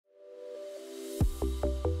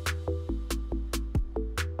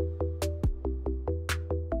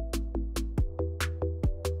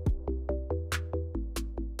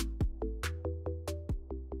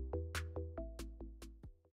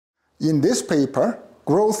In this paper,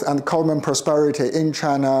 Growth and Common Prosperity in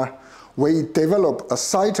China, we develop a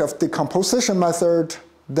site of decomposition method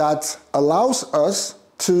that allows us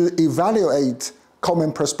to evaluate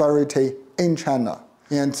common prosperity in China.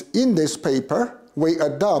 And in this paper, we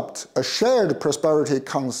adopt a shared prosperity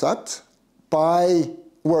concept by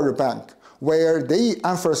World Bank, where they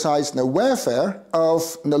emphasize the welfare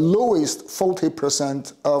of the lowest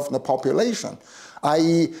 40% of the population.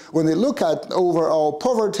 I.e., when they look at overall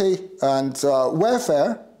poverty and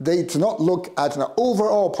welfare, they do not look at the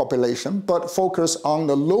overall population, but focus on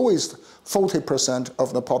the lowest 40%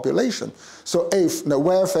 of the population. So if the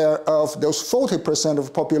welfare of those 40% of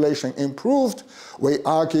the population improved, we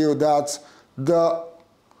argue that the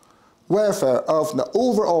welfare of the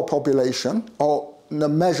overall population, or the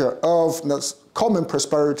measure of the common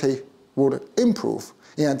prosperity, would improve.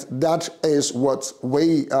 And that is what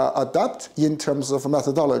we adopt in terms of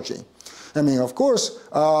methodology. I mean, of course,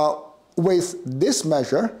 with this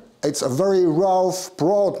measure, it's a very rough,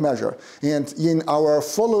 broad measure. And in our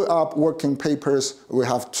follow-up working papers, we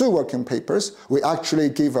have 2 working papers. We actually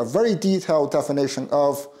give a very detailed definition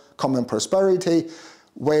of common prosperity,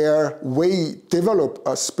 where we develop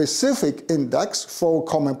a specific index for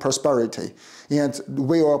common prosperity. And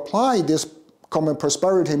we will apply this common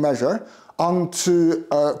prosperity measure onto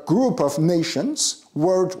a group of nations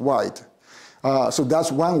worldwide. So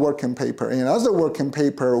that's one working paper. In another working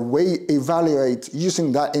paper, we evaluate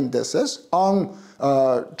using that indices on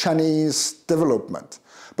Chinese development.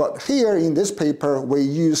 But here in this paper, we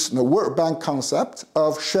use the World Bank concept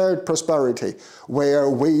of shared prosperity, where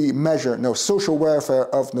we measure the social welfare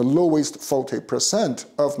of the lowest 40%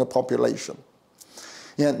 of the population.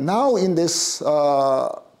 And now in this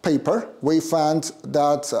paper, we found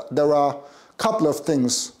that there are a couple of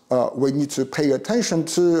things we need to pay attention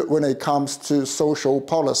to when it comes to social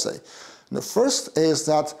policy. The first is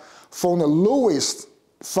that for the lowest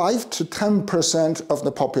 5 to 10% of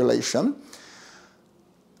the population,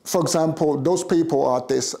 for example, those people are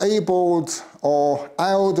disabled or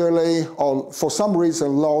elderly or for some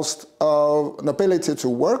reason lost an ability to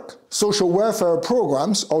work, social welfare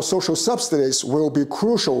programs or social subsidies will be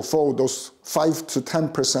crucial for those 5 to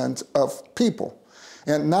 10% of people.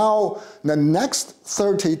 And now the next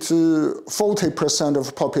 30 to 40% of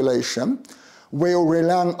the population will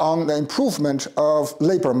rely on the improvement of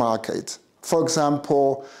labor market. For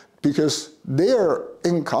example, because their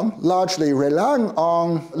income largely relying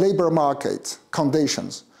on labor market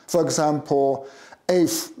conditions. For example,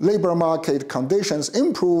 if labor market conditions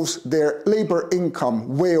improves, their labor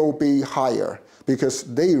income will be higher because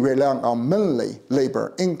they rely on mainly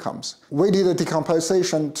labor incomes. We did a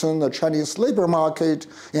decomposition to the Chinese labor market,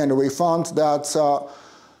 and we found that,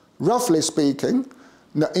 roughly speaking,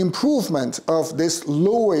 the improvement of this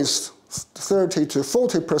lowest 30 to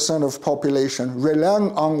 40% of population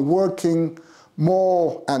relying on working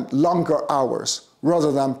more and longer hours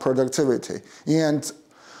rather than productivity. And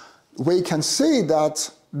we can see that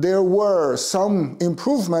there were some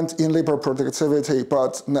improvement in labor productivity,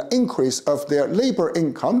 but the increase of their labor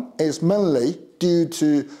income is mainly due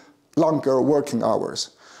to longer working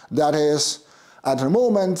hours. That is, at the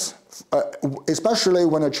moment, especially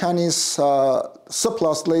when the Chinese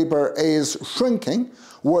surplus labor is shrinking,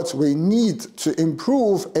 what we need to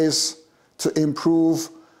improve is to improve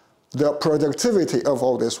the productivity of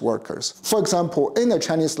all these workers. For example, in the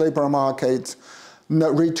Chinese labor market,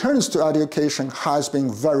 the returns to education has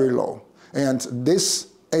been very low. And this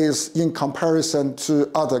is in comparison to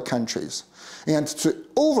other countries. And to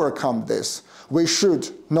overcome this, we should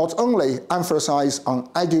not only emphasize on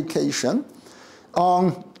education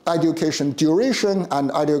duration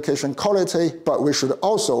and education quality, but we should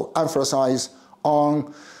also emphasize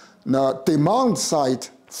on the demand side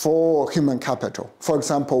for human capital. For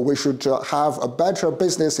example, we should have a better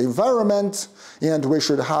business environment, and we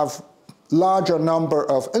should have larger number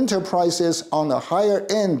of enterprises on the higher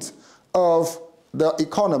end of the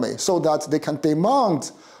economy so that they can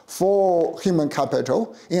demand for human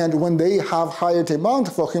capital. And when they have higher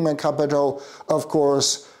demand for human capital, of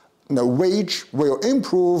course, the wage will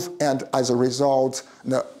improve, and as a result,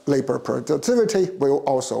 the labor productivity will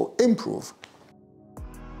also improve.